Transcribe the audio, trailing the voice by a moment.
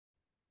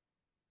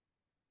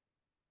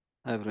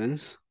Hi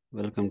friends,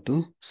 welcome to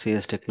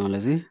CS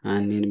technology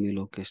and నేను మీ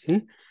లోకేష్ని.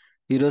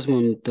 ఈరోజు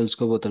మనం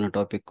తెలుసుకోబోతున్న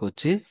టాపిక్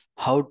వచ్చి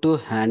how to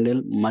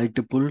handle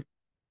multiple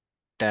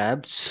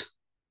tabs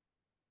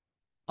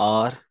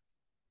are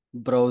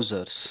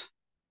browsers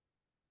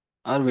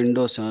are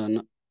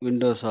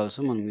Windows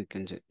also మనం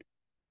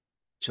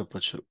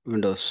చెప్పొచ్చు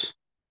విండోస్.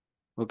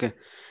 ఓకే,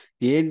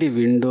 ఏంటి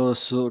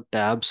విండోస్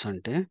ట్యాబ్స్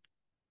అంటే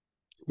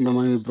ఇప్పుడు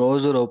మనం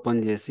బ్రౌజర్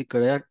ఓపెన్ చేసి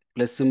ఇక్కడ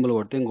ప్లస్ సింబల్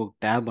కొడితే ఇంకొక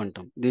ట్యాబ్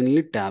అంటాం,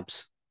 దీనిని ట్యాబ్స్.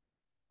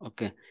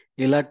 ఓకే,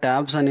 ఇలా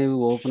ట్యాబ్స్ అనేవి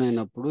ఓపెన్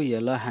అయినప్పుడు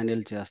ఎలా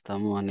హ్యాండిల్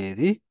చేస్తాము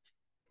అనేది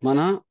మన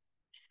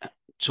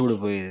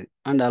చూడబోయేది.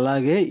 అండ్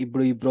అలాగే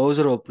ఇప్పుడు ఈ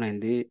బ్రౌజర్ ఓపెన్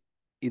అయింది,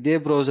 ఇదే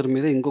బ్రౌజర్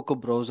మీద ఇంకొక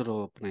బ్రౌజర్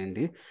ఓపెన్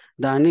అయింది,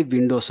 దాన్ని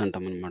విండోస్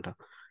అంటాం అనమాట.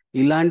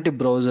 ఇలాంటి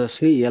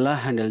బ్రౌజర్స్ని ఎలా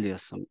హ్యాండిల్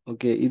చేస్తాం?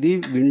 ఓకే, ఇది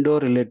విండో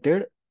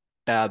రిలేటెడ్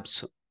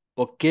ట్యాబ్స్.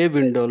 ఒకే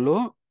విండోలో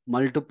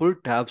మల్టిపుల్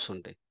ట్యాబ్స్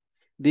ఉంటాయి,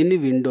 దీన్ని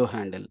విండో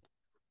హ్యాండిల్.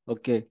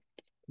 ఓకే,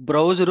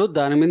 బ్రౌజరు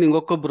దాని మీద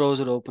ఇంకొక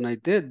బ్రౌజర్ ఓపెన్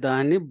అయితే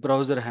దాన్ని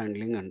బ్రౌజర్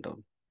హ్యాండ్లింగ్ అంటాం.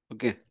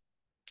 ఓకే,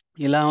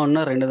 ఇలా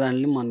ఉన్న రెండు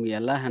దానిని మనం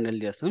ఎలా హ్యాండిల్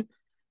చేస్తాం,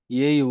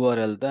 ఏ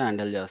యూఆర్ఎల్తో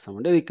హ్యాండిల్ చేస్తాం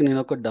అంటే ఇక్కడ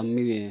నేను ఒక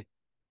డమ్మీ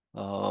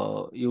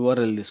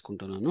యూఆర్ఎల్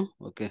తీసుకుంటున్నాను.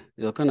 ఓకే,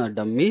 ఇది ఒక నా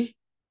డమ్మీ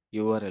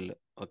యూఆర్ఎల్.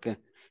 ఓకే,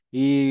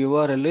 ఈ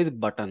యూఆర్ఎల్ ఇది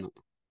బటన్.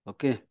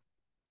 ఓకే,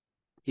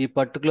 ఈ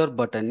పర్టికులర్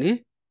బటన్ని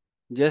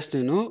జస్ట్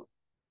నేను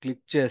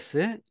క్లిక్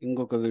చేస్తే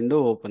ఇంకొక విండో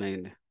ఓపెన్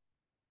అయింది.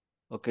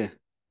 ఓకే,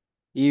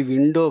 ఈ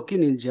విండోకి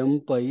నేను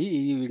జంప్ అయ్యి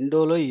ఈ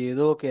విండోలో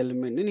ఏదో ఒక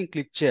ఎలిమెంట్ని నేను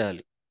క్లిక్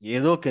చేయాలి.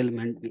 ఏదో ఒక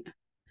ఎలిమెంట్ని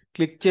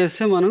క్లిక్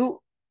చేస్తే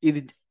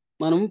ఇది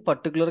మనం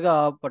పర్టికులర్గా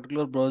ఆ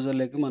పర్టికులర్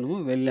బ్రౌజర్లోకి మనము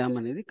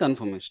వెళ్ళామనేది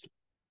కన్ఫర్మేషన్.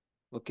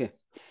 ఓకే,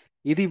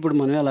 ఇది ఇప్పుడు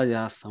మనం ఎలా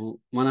చేస్తాము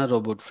మన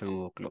రోబోట్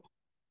ఫ్రేమ్వర్క్లో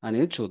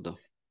అనేది చూద్దాం.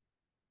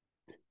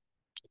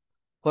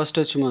 ఫస్ట్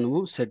వచ్చి మనము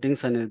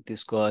సెట్టింగ్స్ అనేది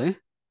తీసుకోవాలి.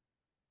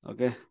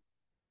 ఓకే,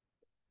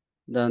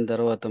 దాని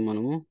తర్వాత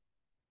మనము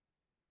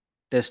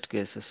టెస్ట్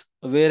కేసెస్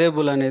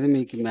వేరియబుల్ అనేది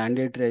మీకు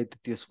మ్యాండేటరీ అయితే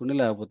తీసుకుని,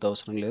 లేకపోతే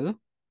అవసరం లేదు.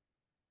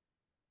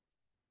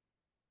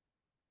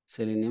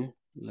 Selenium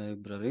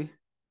library.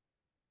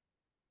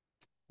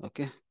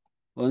 Okay,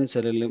 one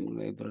selenium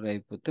library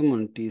అయిపోతే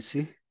మన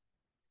టీసీ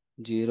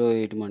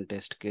 08 మన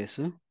టెస్ట్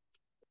కేసు.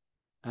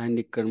 అండ్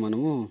ఇక్కడ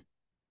మనము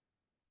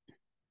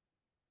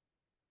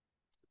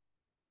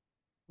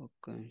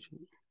ఒక్క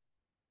నిమిషం.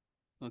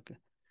 ఓకే,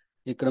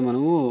 ఇక్కడ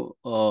మనము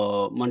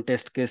మన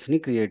టెస్ట్ కేస్ని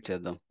క్రియేట్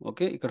చేద్దాం.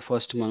 ఓకే, ఇక్కడ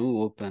ఫస్ట్ మనం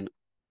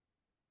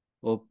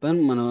ఓపెన్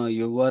మన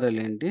యూఆర్ఎల్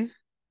ఏంటి,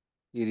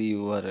 ఇది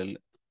యూఆర్ఎల్,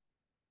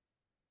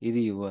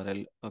 ఇది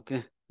యూఆర్ఎల్. ఓకే,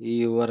 ఈ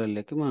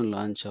యూఆర్ఎల్కి మనం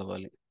లాంచ్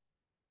అవ్వాలి.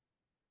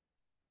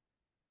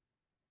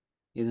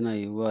 ఇది నా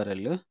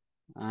యూఆర్ఎల్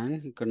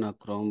అండ్ ఇక్కడ నా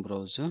క్రోమ్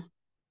బ్రౌజర్.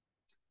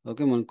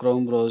 ఓకే, మన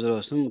క్రోమ్ బ్రౌజర్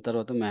వస్తుంది,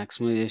 తర్వాత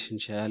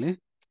మ్యాక్సిమైజేషన్ చేయాలి.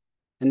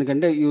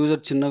 ఎందుకంటే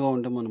యూజర్ చిన్నగా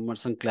ఉంటే మనం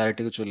మొత్తం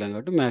క్లారిటీగా చూడలేం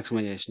కాబట్టి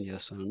మ్యాక్సిమైజేషన్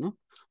చేస్తున్నాను.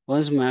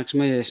 వన్స్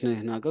మ్యాక్సిమైజేషన్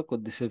అయినాక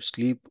కొద్దిసేపు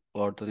స్లీప్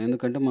వాడుతుంది,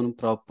 ఎందుకంటే మనం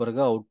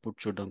ప్రాపర్గా అవుట్పుట్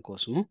చూడడం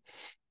కోసము.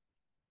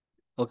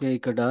 ఓకే,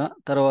 ఇక్కడ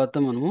తర్వాత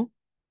మనము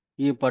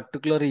ఈ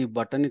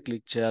బటన్ని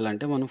క్లిక్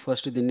చేయాలంటే మనం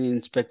ఫస్ట్ దీన్ని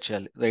ఇన్స్పెక్ట్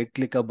చేయాలి. రైట్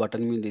క్లిక్ ఆ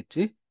బటన్ మీద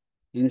ఇచ్చి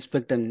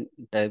ఇన్స్పెక్ట్ అని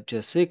టైప్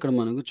చేస్తే ఇక్కడ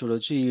మనకు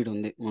చూడొచ్చు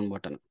ఉంది మన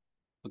బటన్.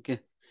 ఓకే,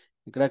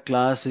 ఇక్కడ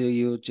క్లాస్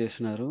యూజ్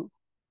చేసినారు,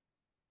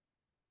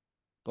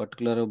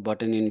 పర్టికులర్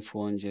బటన్ ఇన్ఫో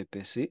అని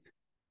చెప్పేసి.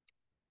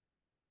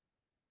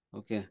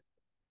 ఓకే,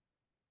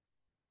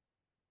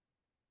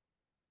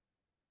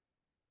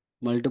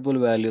 మల్టిపుల్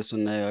వాల్యూస్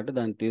ఉన్నాయి కాబట్టి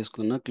దాన్ని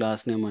తీసుకున్న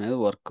క్లాస్ నేమ్ అనేది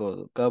వర్క్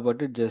అవ్వదు,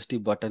 కాబట్టి జస్ట్ ఈ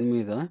బటన్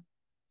మీద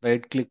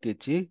రైట్ క్లిక్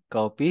ఇచ్చి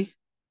కాపీ,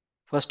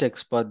 ఫస్ట్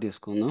ఎక్స్పాత్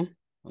తీసుకుందాం.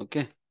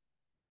 ఓకే,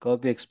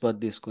 కాపీ ఎక్స్పాత్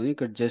తీసుకొని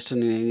ఇక్కడ జస్ట్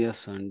నేను ఏం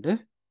చేస్తాను అంటే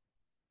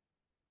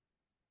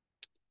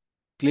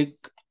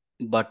click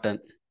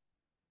button,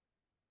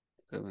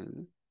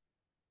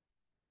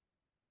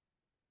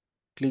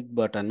 click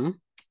button.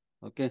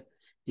 Okay,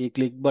 ఈ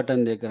క్లిక్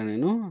బటన్ దగ్గర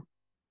నేను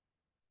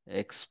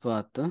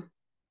ఎక్స్పాత్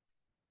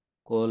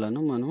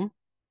మనం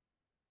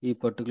ఈ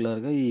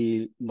పర్టికులర్గా ఈ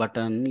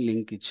బటన్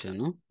లింక్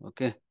ఇచ్చాను.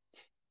 ఓకే,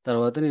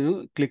 తర్వాత నేను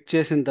క్లిక్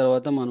చేసిన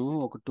తర్వాత మనం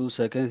ఒక 2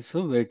 సెకండ్స్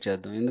వెయిట్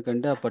చేద్దాం,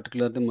 ఎందుకంటే ఆ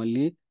పర్టికులర్ది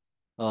మళ్ళీ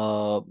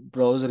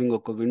బ్రౌజర్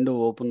ఇంకొక విండో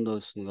ఓపెన్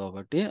వస్తుంది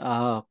కాబట్టి ఆ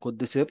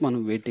కొద్దిసేపు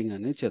మనం వెయిటింగ్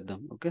అనేది చేద్దాం.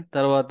 ఓకే,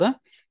 తర్వాత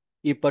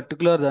ఈ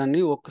పర్టికులర్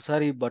దాన్ని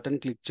ఒక్కసారి ఈ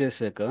బటన్ క్లిక్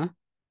చేశాక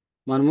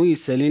మనము ఈ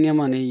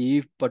సెలీనియం అనే ఈ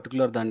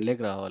పర్టికులర్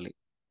దానిలోకి రావాలి.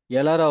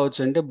 ఎలా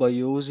రావచ్చు అంటే బై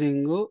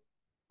యూజింగ్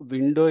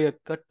విండో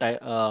యొక్క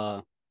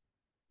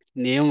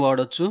నేమ్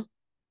వాడచ్చు,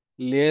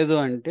 లేదు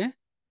అంటే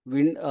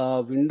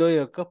విండో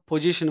యొక్క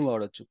పొజిషన్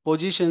వాడచ్చు.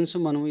 పొజిషన్స్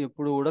మనం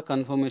ఎప్పుడు కూడా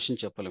కన్ఫర్మేషన్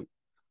చెప్పలేం.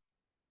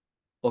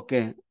 ఓకే,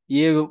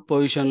 ఏ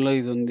పొజిషన్లో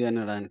ఇది ఉంది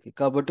అనడానికి,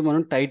 కాబట్టి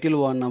మనం టైటిల్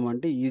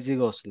వాడినామంటే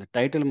ఈజీగా వస్తుంది.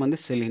 టైటిల్ మంది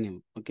సెలీనియం.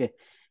 ఓకే,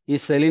 ఈ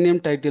సెలీనియం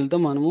టైటిల్తో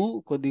మనము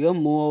కొద్దిగా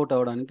మూవ్ అవుట్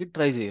అవ్వడానికి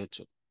ట్రై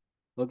చేయొచ్చు.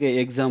 ఓకే,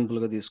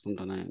 ఎగ్జాంపుల్గా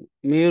తీసుకుంటున్నాను.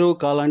 మీరు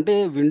కావాలంటే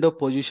విండో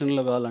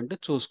పొజిషన్లో కావాలంటే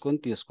చూసుకొని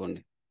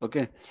తీసుకోండి.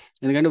 ఓకే,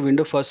 ఎందుకంటే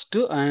window first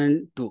and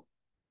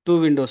two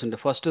Windows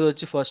ఉంటాయి.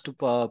 ఫస్ట్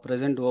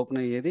ప్రజెంట్ ఓపెన్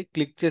అయ్యేది,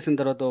 క్లిక్ చేసిన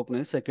తర్వాత ఓపెన్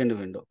అయ్యేది సెకండ్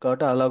విండో,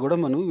 కాబట్టి అలా కూడా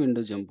మనం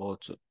విండో జంప్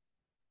అవ్వచ్చు.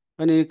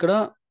 కానీ ఇక్కడ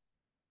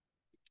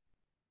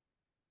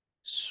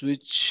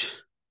స్విచ్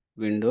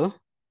విండో.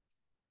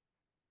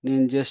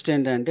 నేను జస్ట్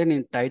ఏంటంటే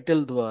నేను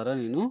టైటిల్ ద్వారా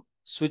నేను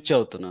స్విచ్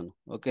అవుతున్నాను.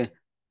 Okay,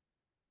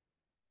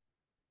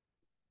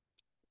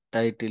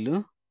 title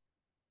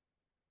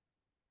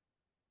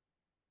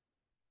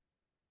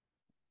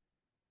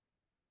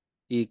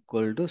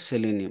equal to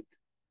selenium.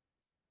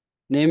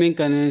 Naming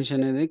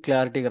convention అనేది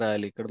క్లారిటీగా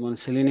రాయాలి. ఇక్కడ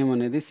మన సెలీనియం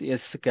అనేది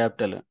ఎస్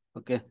క్యాపిటల్.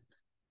 ఓకే,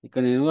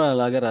 ఇక్కడ నేను కూడా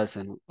అలాగే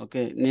రాశాను.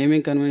 ఓకే,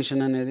 నేమింగ్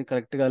కన్వెన్షన్ అనేది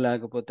కరెక్ట్గా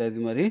లేకపోతే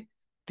అది మరి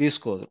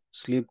తీసుకోదు.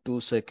 Sleep 2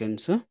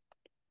 seconds.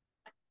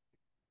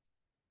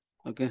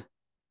 ఓకే,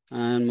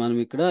 అండ్ మనం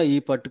ఇక్కడ ఈ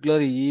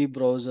పర్టికులర్ ఈ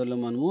బ్రౌజర్లో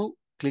మనము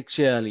క్లిక్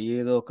చేయాలి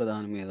ఏదో ఒక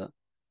దాని మీద.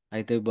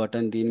 అయితే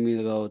బటన్ దీని మీద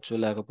కావచ్చు,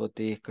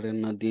 లేకపోతే ఇక్కడ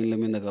ఉన్న దీనిల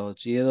మీద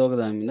కావచ్చు, ఏదో ఒక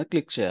దాని మీద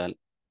క్లిక్ చేయాలి.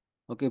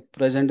 ఓకే,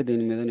 ప్రజెంట్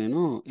దీని మీద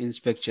నేను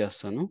ఇన్స్పెక్ట్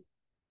చేస్తాను.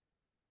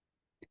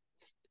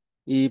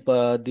 ఈ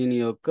దీని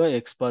యొక్క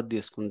ఎక్స్పాత్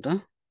తీసుకుంటా.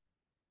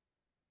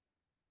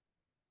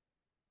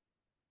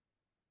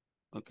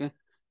 ఓకే,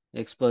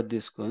 ఎక్స్పాత్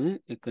తీసుకొని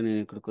ఇక్కడ నేను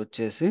ఇక్కడికి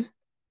వచ్చేసి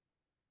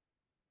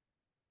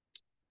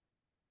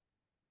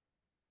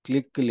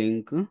click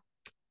link.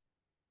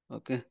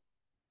 Okay,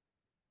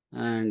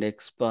 and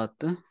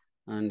XPath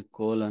and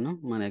కోలను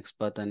మన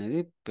ఎక్స్పాత్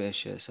అనేది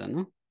పేస్ట్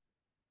చేశాను.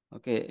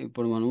 ఓకే,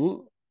 ఇప్పుడు మనము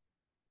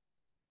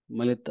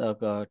మళ్ళీ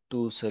ఒక 2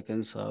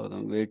 seconds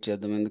ఆగుదాం, వెయిట్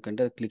చేద్దాం.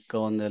 ఎందుకంటే అది క్లిక్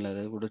అవ్వందా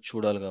లేదా కూడా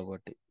చూడాలి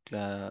కాబట్టి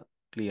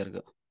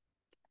క్లియర్గా.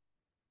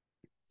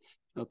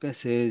 ఓకే,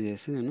 సేవ్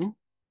చేసి నేను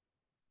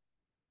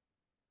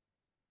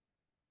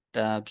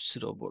ట్యాబ్స్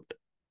రోబోట్.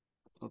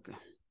 ఓకే,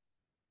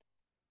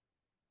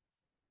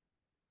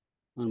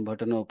 మన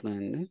బటన్ ఓపెన్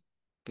అయింది,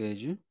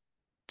 పేజ్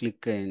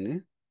క్లిక్ అయింది.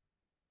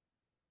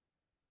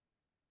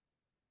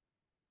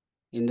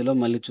 ఇందులో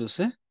మళ్ళీ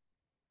చూస్తే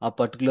ఆ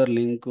పర్టికులర్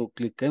లింక్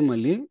క్లిక్ అయ్యి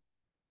మళ్ళీ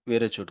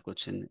వేరే చోటుకు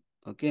వచ్చింది.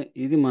 ఓకే,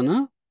 ఇది మన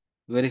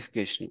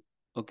వెరిఫికేషన్.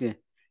 ఓకే,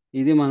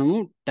 ఇది మనము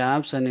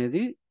ట్యాబ్స్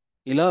అనేది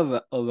ఇలా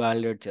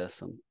వాలిడేట్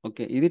చేస్తాం.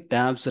 ఓకే, ఇది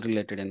ట్యాబ్స్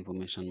రిలేటెడ్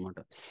ఇన్ఫర్మేషన్ అనమాట.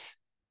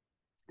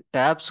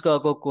 ట్యాబ్స్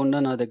కాకోకుండా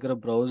నా దగ్గర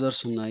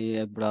బ్రౌజర్స్ ఉన్నాయి,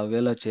 ఇప్పుడు అవి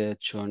ఎలా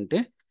చేయొచ్చు అంటే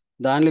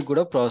దానికి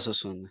కూడా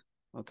ప్రాసెస్ ఉంది.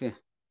 ఓకే,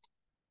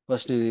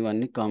 ఫస్ట్ నేను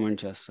ఇవన్నీ కామెంట్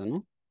చేస్తాను.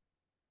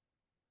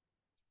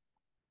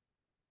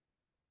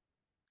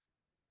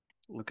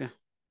 ఓకే,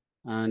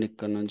 అండ్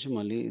ఇక్కడ నుంచి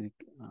మళ్ళీ ఇది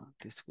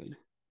తీసుకెళ్ళి.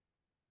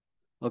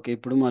 ఓకే,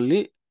 ఇప్పుడు మళ్ళీ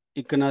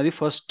ఇక్కడ నాది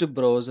ఫస్ట్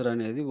బ్రౌజర్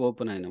అనేది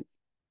ఓపెన్ అయినాం.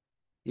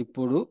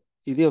 ఇప్పుడు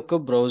ఇది ఒక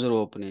బ్రౌజర్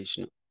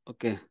ఓపెనేషన్.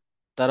 ఓకే,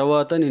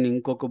 తర్వాత నేను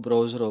ఇంకొక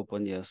బ్రౌజర్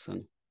ఓపెన్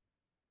చేస్తాను.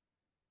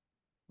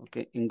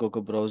 ఓకే, ఇంకొక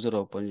బ్రౌజర్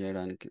ఓపెన్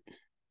చేయడానికి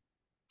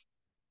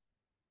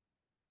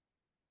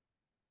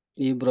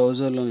ఈ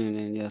బ్రౌజర్లో నేను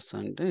ఏం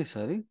చేస్తాను అంటే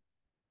ఈసారి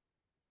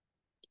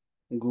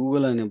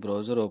గూగుల్ అనే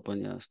బ్రౌజర్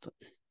ఓపెన్ చేస్తాను.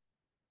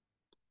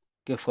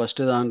 ఓకే,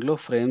 ఫస్ట్ దాంట్లో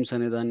ఫ్రేమ్స్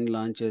అనే దాన్ని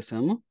లాంచ్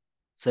చేసాము,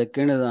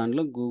 సెకండ్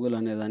దాంట్లో గూగుల్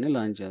అనే దాన్ని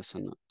లాంచ్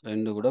చేస్తున్నాను.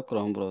 రెండు కూడా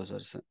క్రోమ్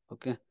బ్రౌజర్స్.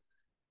 ఓకే,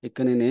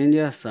 ఇక్కడ నేను ఏం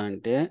చేస్తా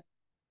అంటే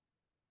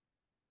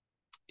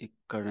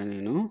ఇక్కడ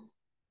నేను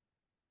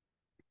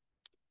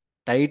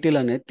టైటిల్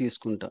అనేది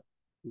తీసుకుంటా,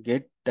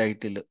 get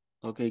title.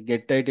 Okay,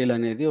 get title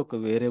అనేది ఒక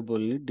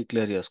వేరియబుల్ని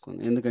డిక్లేర్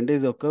చేసుకుంది, ఎందుకంటే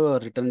ఇది ఒక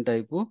రిటర్న్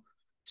టైపు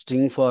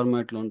స్ట్రింగ్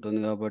ఫార్మాట్లో ఉంటుంది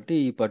కాబట్టి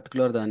ఈ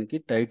పర్టికులర్ దానికి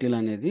టైటిల్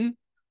అనేది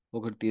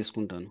ఒకటి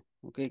తీసుకుంటాను.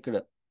 ఓకే, ఇక్కడ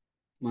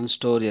మనం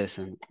స్టోర్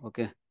చేశాను.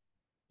 ఓకే,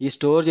 ఈ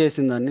స్టోర్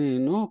చేసిన దాన్ని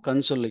నేను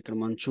కన్సోల్ ఇక్కడ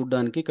మనం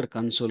చూడడానికి ఇక్కడ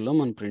కన్సోల్లో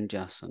మనం ప్రింట్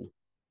చేస్తాను.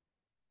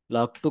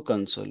 Lock to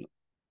console.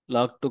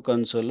 Lock to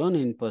కన్సోల్లో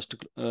నేను ఫస్ట్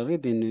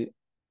దీన్ని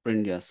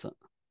ప్రింట్ చేస్తాను.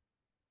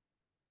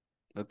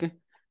 ఓకే,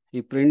 ఈ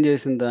ప్రింట్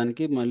చేసిన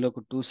దానికి మళ్ళీ ఒక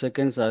 2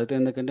 seconds ఆగితే,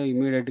 ఎందుకంటే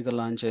ఇమీడియట్గా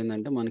లాంచ్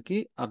అయిందంటే మనకి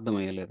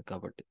అర్థమయ్యలేదు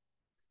కాబట్టి.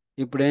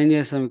 ఇప్పుడు ఏం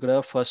చేసాం, ఇక్కడ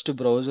ఫస్ట్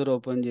బ్రౌజర్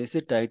ఓపెన్ చేసి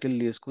టైటిల్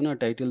తీసుకుని ఆ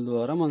టైటిల్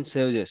ద్వారా మనం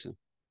సేవ్ చేసాం.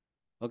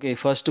 ఓకే,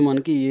 ఫస్ట్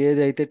మనకి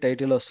ఏదైతే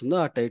టైటిల్ వస్తుందో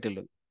ఆ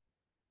టైటిల్.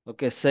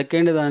 ఓకే,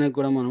 సెకండ్ దానికి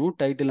కూడా మనము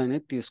టైటిల్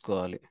అనేది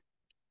తీసుకోవాలి.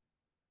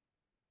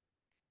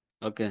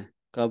 ఓకే,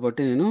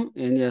 కాబట్టి నేను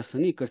ఏం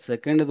చేస్తాను, ఇక్కడ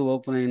సెకండ్ది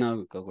ఓపెన్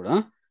అయినాక కూడా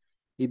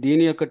ఈ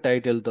దీని యొక్క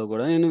టైటిల్తో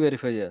కూడా నేను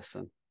వెరిఫై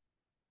చేస్తాను.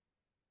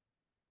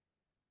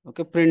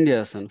 ఓకే, ప్రింట్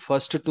చేస్తాను.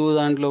 ఫస్ట్ 2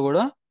 దాంట్లో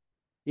కూడా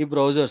ఈ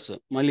బ్రౌజర్స్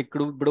మళ్ళీ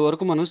ఇప్పుడు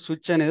వరకు మనం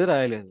స్విచ్ అనేది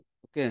రాయలేదు.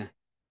 ఓకే,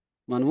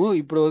 మనము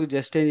ఇప్పుడు వరకు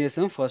జస్ట్ ఏం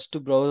చేసాం, ఫస్ట్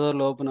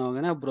బ్రౌజర్లో ఓపెన్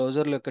అవ్వగానే ఆ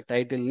బ్రౌజర్ యొక్క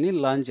టైటిల్ని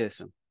లాంచ్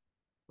చేసాం.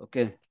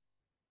 ఓకే,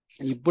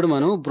 ఇప్పుడు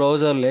మనం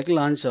బ్రౌజర్లోకి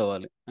లాంచ్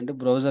అవ్వాలి అంటే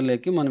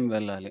బ్రౌజర్లోకి మనం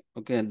వెళ్ళాలి.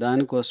 ఓకే,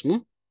 దానికోసము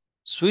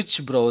స్విచ్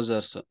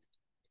బ్రౌజర్స్.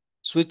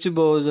 స్విచ్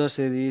బ్రౌజర్స్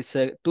ఇది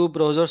 2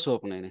 బ్రౌజర్స్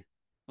ఓపెన్ అయినాయి.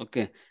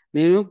 ఓకే,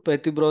 నేను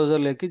ప్రతి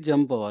బ్రౌజర్లోకి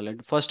జంప్ అవ్వాలి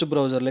అంటే ఫస్ట్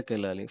బ్రౌజర్లోకి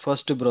వెళ్ళాలి.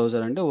 ఫస్ట్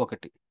బ్రౌజర్ అంటే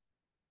 1.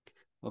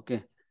 ఓకే,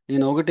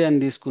 నేను 1 అని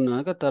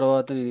తీసుకున్నాక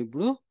తర్వాత నేను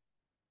ఇప్పుడు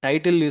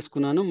టైటిల్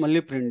తీసుకున్నాను,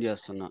 మళ్ళీ ప్రింట్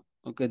చేస్తున్నా.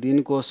 ఓకే,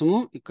 దీనికోసము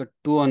ఇక్కడ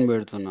 2 అని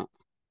పెడుతున్నా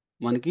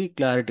మనకి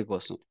క్లారిటీ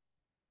కోసం.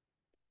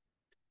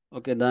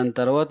 ఓకే, దాని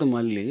తర్వాత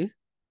మళ్ళీ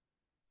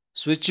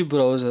స్విచ్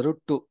బ్రౌజర్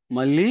 2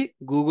 మళ్ళీ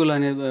గూగుల్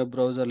అనే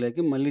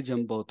బ్రౌజర్లోకి మళ్ళీ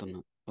జంప్ అవుతున్నా.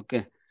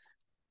 ఓకే,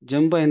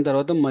 జంప్ అయిన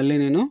తర్వాత మళ్ళీ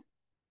నేను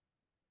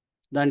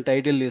దాని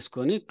టైటిల్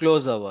తీసుకొని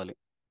క్లోజ్ అవ్వాలి.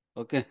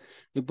 ఓకే,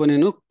 ఇప్పుడు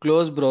నేను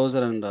క్లోజ్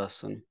బ్రౌజర్ అని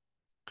రాస్తాను.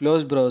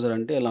 క్లోజ్ బ్రౌజర్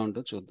అంటే ఎలా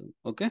ఉంటుందో చూద్దాం.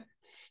 ఓకే,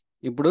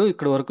 ఇప్పుడు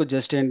ఇక్కడ వరకు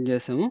జస్ట్ ఏం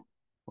చేసాము,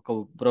 ఒక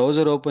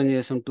బ్రౌజర్ ఓపెన్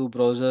చేసాం, 2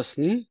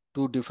 బ్రౌజర్స్ని,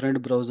 2 డిఫరెంట్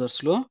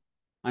బ్రౌజర్స్లో.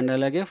 అండ్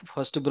అలాగే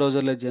ఫస్ట్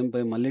బ్రౌజర్లో జంప్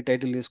అయ్యి మళ్ళీ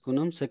టైటిల్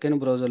తీసుకున్నాం, సెకండ్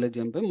బ్రౌజర్లో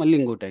జంప్ అయ్యి మళ్ళీ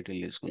ఇంకో టైటిల్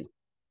తీసుకున్నాం.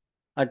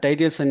 ఆ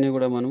టైటిల్స్ అన్నీ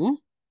కూడా మనము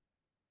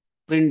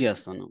ప్రింట్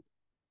చేస్తున్నాం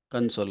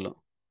కన్సోల్లో.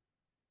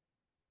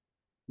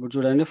 ఇప్పుడు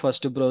చూడండి,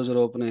 ఫస్ట్ బ్రౌజర్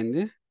ఓపెన్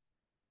అయింది.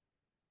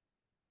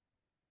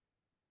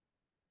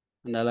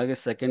 అండ్ అలాగే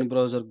సెకండ్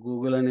బ్రౌజర్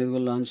గూగుల్ అనేది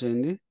కూడా లాంచ్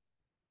అయింది.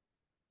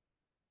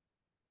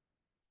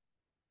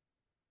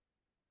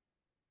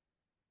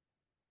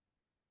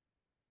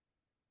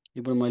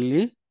 ఇప్పుడు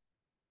మళ్ళీ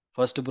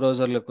ఫస్ట్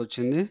బ్రౌజర్లోకి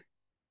వచ్చింది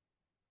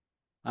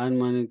అండ్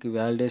మనకి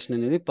వ్యాలిడేషన్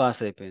అనేది పాస్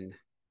అయిపోయింది.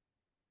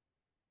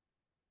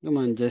 ఇక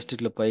మనం జస్ట్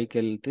ఇట్లా పైకి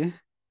వెళ్తే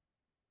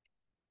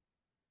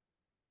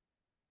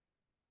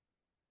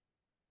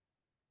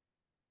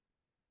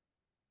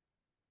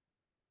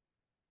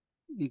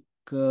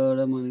ఇక్కడ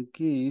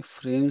మనకి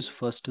ఫ్రేమ్స్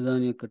ఫస్ట్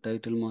దాని యొక్క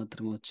టైటిల్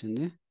మాత్రమే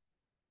వచ్చింది,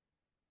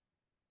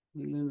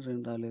 మిగిలిన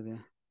రెండు రాలేదే.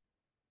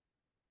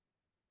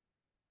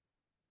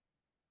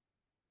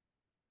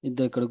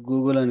 ఇది ఇక్కడ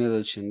గూగుల్ అనేది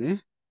వచ్చింది.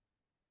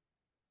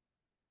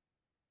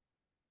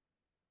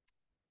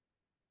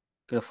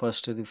 ఇక్కడ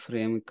ఫస్ట్ ఇది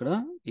ఫ్రేమ్,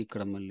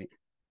 ఇక్కడ మళ్ళీ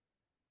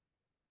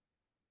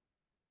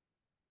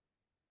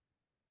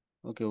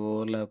ఓకే,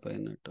 ఓవర్లాప్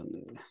అయినట్టుంది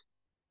ఇది.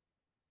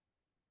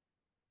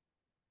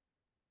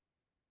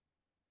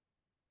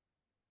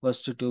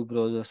 ఫస్ట్ 2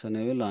 బ్రౌజర్స్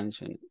అనేవి లాంచ్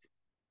అయినాయి.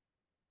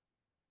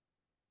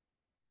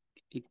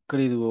 ఇక్కడ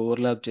ఇది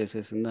ఓవర్లాప్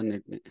చేసేసింది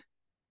అన్నిటిని.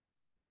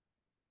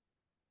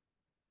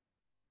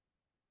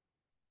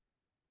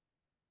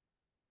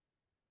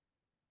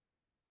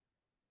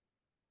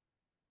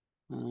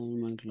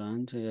 మనకి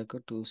లాంచ్ అయ్యాక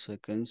 2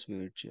 సెకండ్స్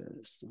వెయిట్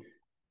చేస్తాం.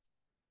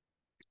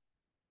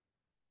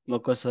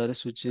 ఒక్కోసారి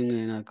స్విచ్చింగ్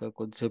అయినాక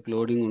కొద్దిసేపు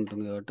లోడింగ్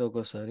ఉంటుంది కాబట్టి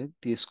ఒక్కోసారి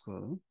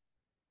తీసుకోదు.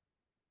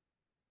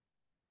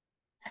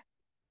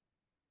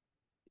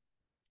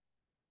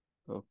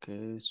 ఓకే,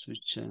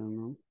 స్విచ్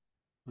అయ్యాను.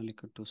 మళ్ళీ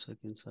ఇక్కడ 2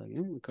 సెకండ్స్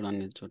ఆగి, ఇక్కడ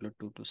అన్ని చోట్ల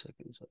 2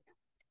 సెకండ్స్ ఆగి.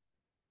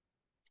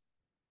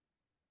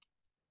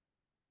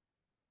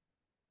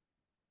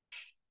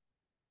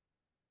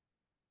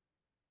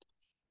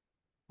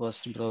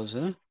 First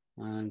browser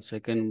and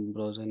second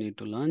browser need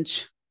to launch.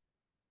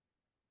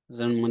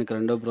 మనకి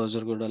రెండో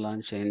బ్రౌజర్ కూడా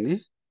లాంచ్ అయింది.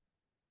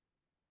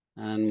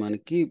 అండ్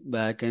మనకి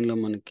బ్యాక్ ఎండ్లో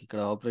మనకి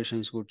ఇక్కడ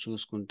ఆపరేషన్స్ కూడా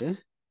చూసుకుంటే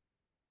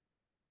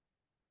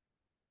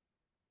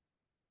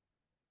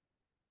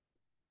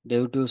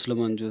డెవ్ టూల్స్లో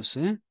మనం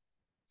చూస్తే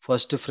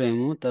ఫస్ట్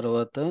ఫ్రేము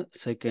తర్వాత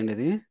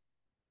సెకండ్ది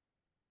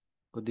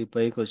కొద్ది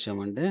పైకి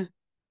వచ్చామంటే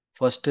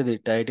ఫస్ట్ది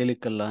టైటిల్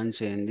ఇక్కడ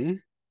లాంచ్ అయింది.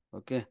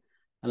 ఓకే,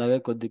 అలాగే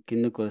కొద్ది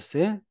కిందకి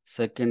వస్తే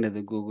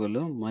సెకండ్ది గూగుల్,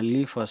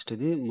 మళ్ళీ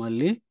ఫస్ట్ది,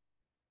 మళ్ళీ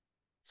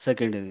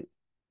సెకండ్ది.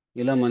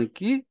 ఇలా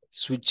మనకి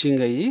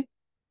స్విచ్చింగ్ అయ్యి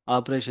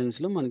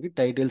ఆపరేషన్స్లో మనకి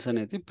టైటిల్స్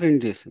అనేది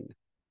ప్రింట్ చేసింది.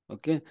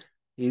 ఓకే,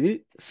 ఇది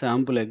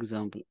శాంపుల్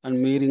ఎగ్జాంపుల్. అండ్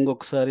మీరు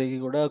ఇంకొకసారి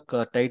కూడా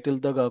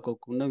టైటిల్తో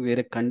కాకోకుండా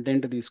వేరే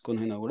కంటెంట్ తీసుకొని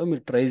అయినా కూడా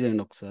మీరు ట్రై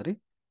చేయండి ఒకసారి.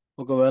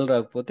 ఒకవేళ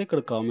రాకపోతే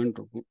ఇక్కడ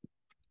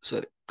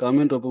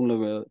కామెంట్ రూపంలో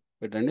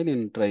పెట్టండి,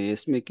 నేను ట్రై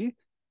చేసి మీకు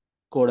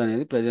కోడ్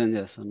అనేది ప్రజెంట్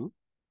చేస్తాను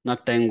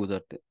నాకు టైం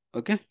కుదిరితే.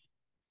 ఓకే,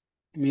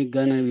 మీకు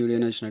కానీ వీడియో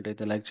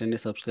నచ్చినట్టయితే లైక్ చేయండి,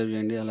 సబ్స్క్రైబ్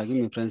చేయండి, అలాగే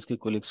మీ ఫ్రెండ్స్కి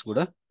కొలీగ్స్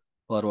కూడా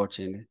ఫార్వర్డ్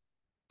చేయండి.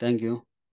 Thank you.